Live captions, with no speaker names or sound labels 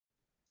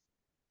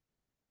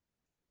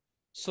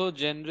So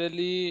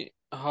generally,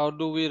 how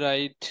do we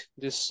write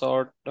this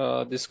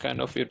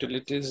kind of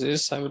utilities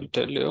is, I will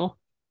tell you.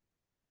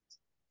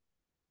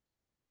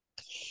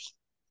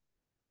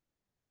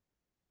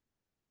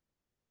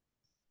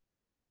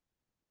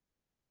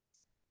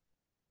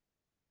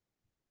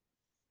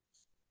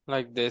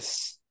 Like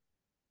this.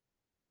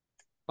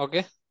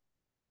 Okay.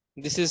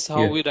 This is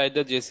how Yeah. we write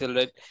the JCL,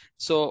 right?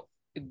 So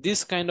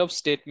this kind of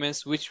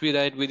statements which we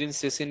write within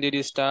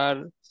sysintd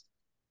star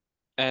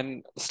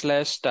and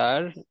slash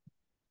star,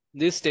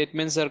 these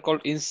statements are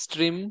called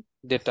in-stream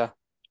data.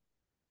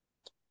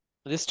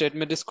 This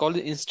statement is called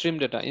in-stream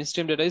data.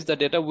 In-stream data is the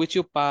data which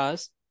you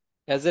pass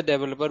as a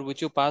developer,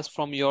 which you pass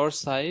from your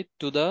side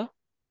to the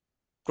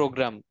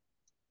program.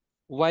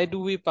 Why do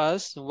we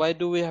pass? Why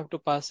do we have to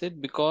pass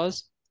it?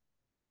 Because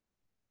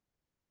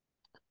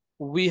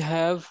we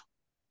have,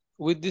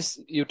 with this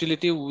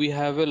utility, we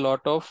can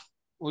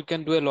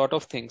do a lot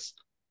of things.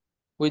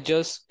 We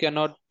just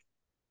cannot,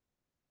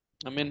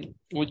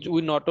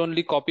 we not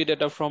only copy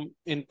data from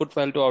input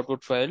file to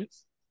output file,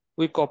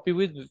 we copy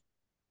with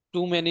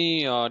too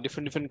many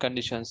different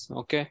conditions.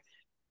 Okay.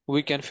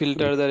 We can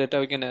filter the data,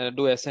 we can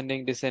do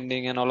ascending,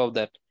 descending, and all of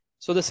that.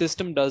 So the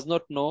system does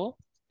not know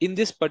in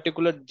this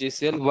particular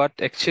JCL what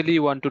actually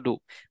you want to do.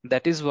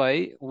 That is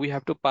why we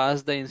have to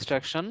pass the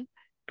instruction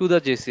to the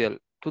JCL,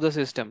 to the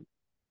system.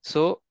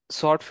 So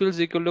sort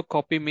fields equal to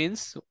copy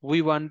means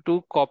we want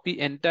to copy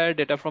entire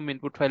data from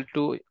input file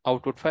to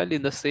output file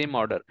in the same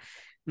order.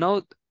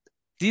 Now,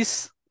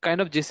 this kind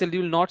of JCL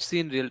you will not see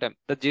in real time.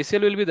 The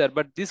JCL will be there,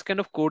 but this kind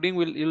of coding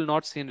you will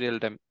not see in real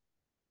time.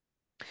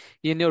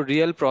 In your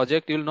real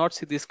project, you will not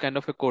see this kind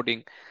of a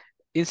coding.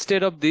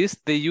 Instead of this,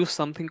 they use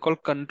something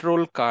called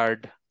control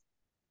card.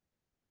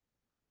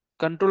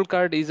 Control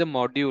card is a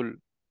module,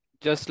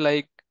 just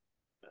like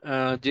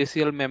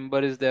JCL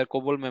member is there,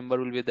 COBOL member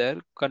will be there.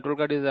 Control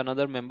card is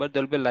another member.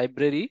 There will be a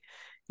library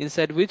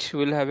inside which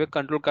we'll have a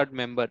control card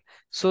member.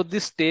 So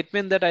this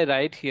statement that I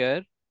write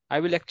here, I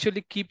will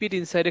actually keep it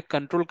inside a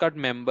control card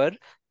member,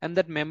 and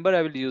that member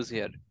I will use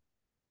here.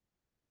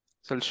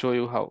 So I'll show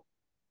you how.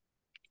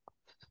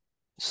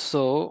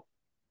 So,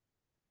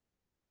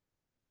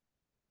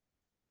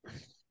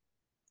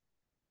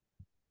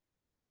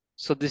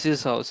 so this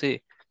is how.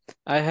 See,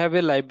 I have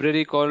a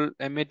library called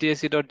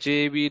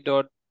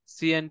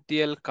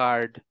matsc.jab.cntl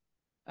card.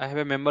 I have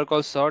a member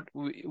called sort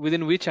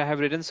within which I have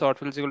written sort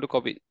field is equal to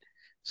copy.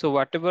 So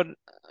whatever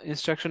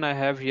instruction I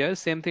have here,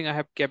 same thing I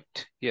have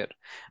kept here.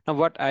 Now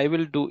what I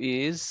will do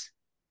is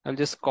I'll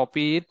just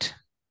copy it,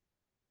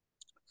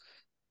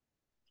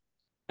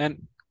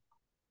 and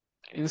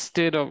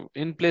instead of,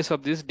 in place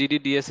of this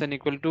dddsn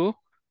equal to,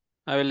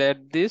 I will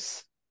add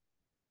this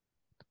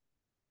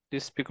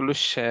equal to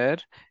share,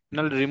 and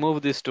I'll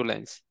remove these two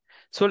lines.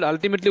 So it'll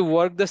ultimately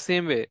work the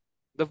same way.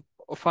 The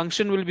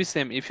function will be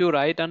same. If you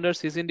write under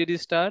sysintd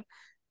star,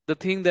 the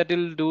thing that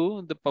will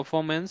do the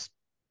performance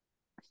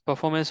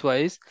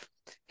wise,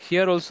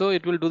 here also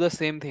it will do the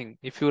same thing.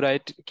 If you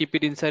write, keep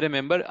it inside a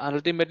member,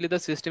 ultimately the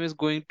system is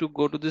going to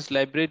go to this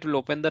library, to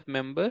open that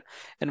member,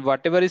 and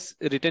whatever is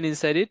written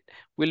inside it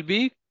will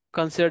be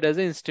considered as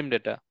a stream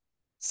data.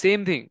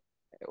 Same thing,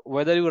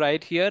 whether you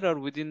write here or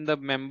within the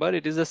member,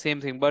 it is the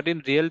same thing. But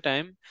in real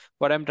time,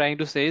 what I'm trying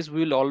to say is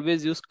we will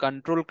always use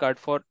control card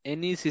for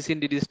any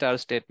sysintd star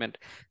statement.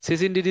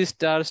 Sysintd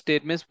star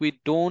statements we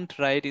don't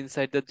write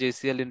inside the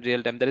JCL in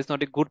real time. That is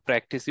not a good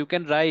practice. You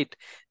can write,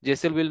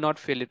 JCL will not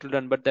fail, it will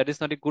run, but that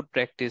is not a good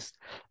practice.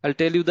 I'll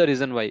tell you the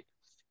reason why.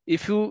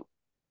 If you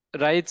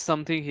write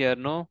something here,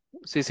 no,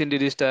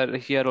 sysintd star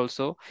here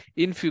also,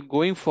 in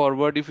going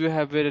forward, if you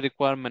have a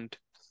requirement,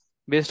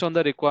 based on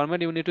the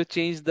requirement, you need to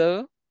change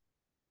the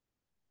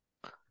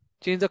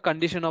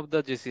condition of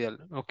the JCL.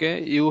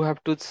 Okay, you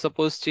have to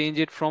suppose change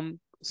it from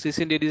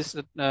sysintd is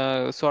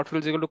sort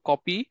field is equal to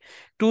copy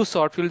to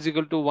sort field is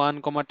equal to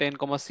 1 comma 10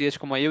 comma ch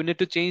comma. You need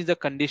to change the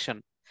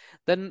condition.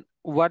 Then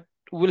what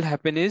will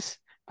happen is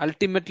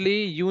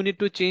ultimately you need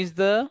to change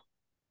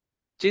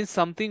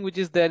something which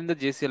is there in the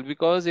JCL,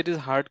 because it is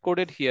hard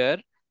coded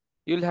here.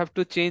 You'll have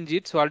to change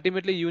it. So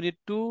ultimately you need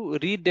to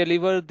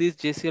re-deliver this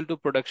JCL to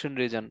production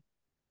region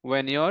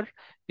when your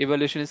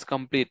evaluation is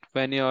complete,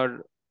 when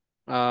your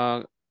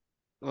uh,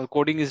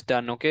 coding is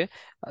done. Okay.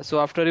 So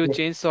after you Yeah.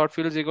 change sort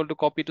fields equal to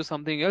copy to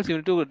something else, you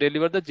need to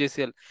deliver the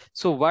JCL.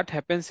 So what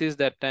happens is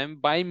that time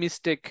by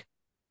mistake,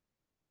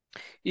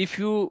 if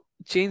you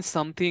change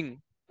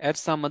something at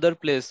some other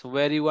place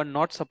where you are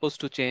not supposed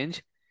to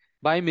change,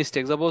 by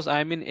mistake, suppose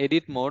I'm in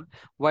edit mode,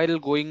 while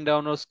going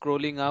down or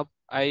scrolling up,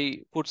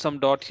 I put some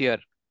dot here,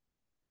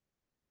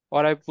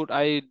 or I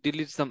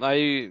delete some, I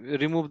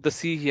remove the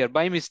C here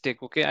by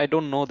mistake. Okay, I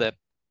don't know that.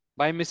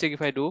 By mistake,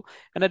 if I do,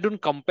 and I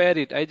don't compare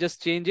it, I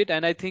just change it,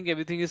 and I think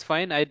everything is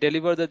fine. I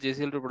deliver the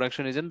JCL to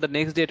production region. The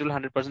next day it will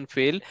 100%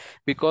 fail,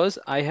 because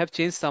I have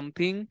changed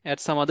something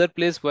at some other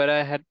place where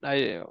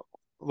I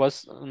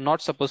was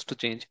not supposed to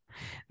change.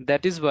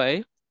 That is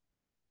why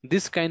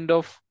this kind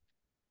of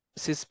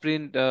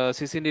sysprint,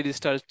 sysintd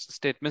star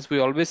statements we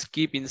always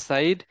keep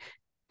inside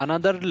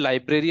another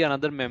library,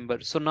 another member.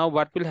 So now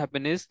what will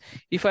happen is,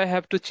 if I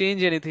have to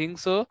change anything,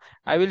 so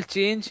I will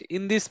change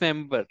in this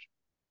member.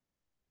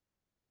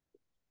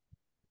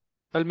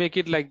 I'll make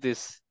it like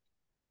this.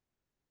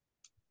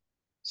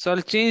 So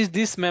I'll change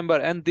this member,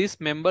 and this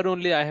member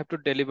only I have to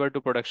deliver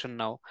to production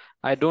now.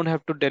 I don't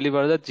have to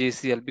deliver the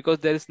JCL because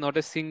there is not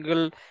a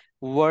single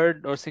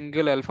word or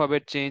single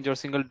alphabet change or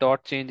single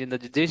dot change in the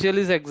JCL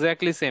is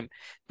exactly same.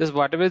 Just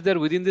whatever is there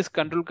within this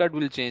control card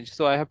will change.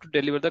 So I have to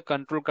deliver the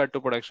control card to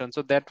production.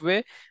 So that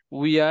way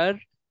we are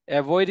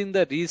avoiding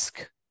the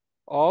risk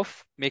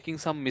of making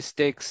some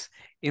mistakes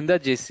in the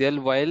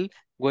JCL while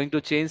going to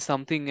change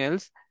something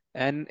else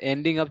and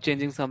ending up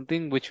changing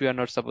something which we are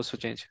not supposed to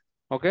change.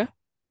 Okay.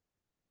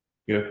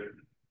 Yeah.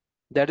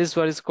 That is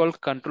what is called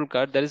control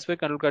card. That is why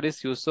control card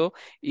is used. So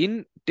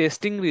in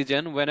testing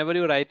region, whenever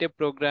you write a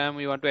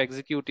program, you want to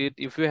execute it,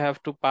 if you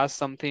have to pass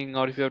something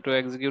or if you have to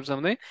execute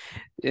something,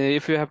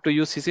 if you have to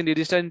use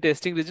CC&DD star in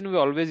testing region, we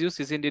always use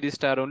CC&DD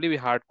star only. We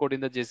hard code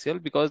in the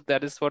JCL because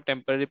that is for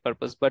temporary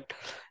purpose. But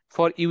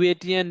for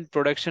UAT and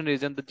production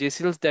region, the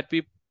JCLs that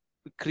we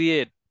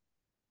create,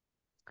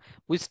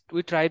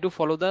 we try to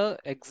follow the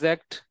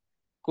exact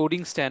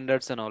coding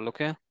standards and all.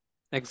 Okay,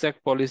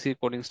 exact policy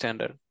coding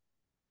standard.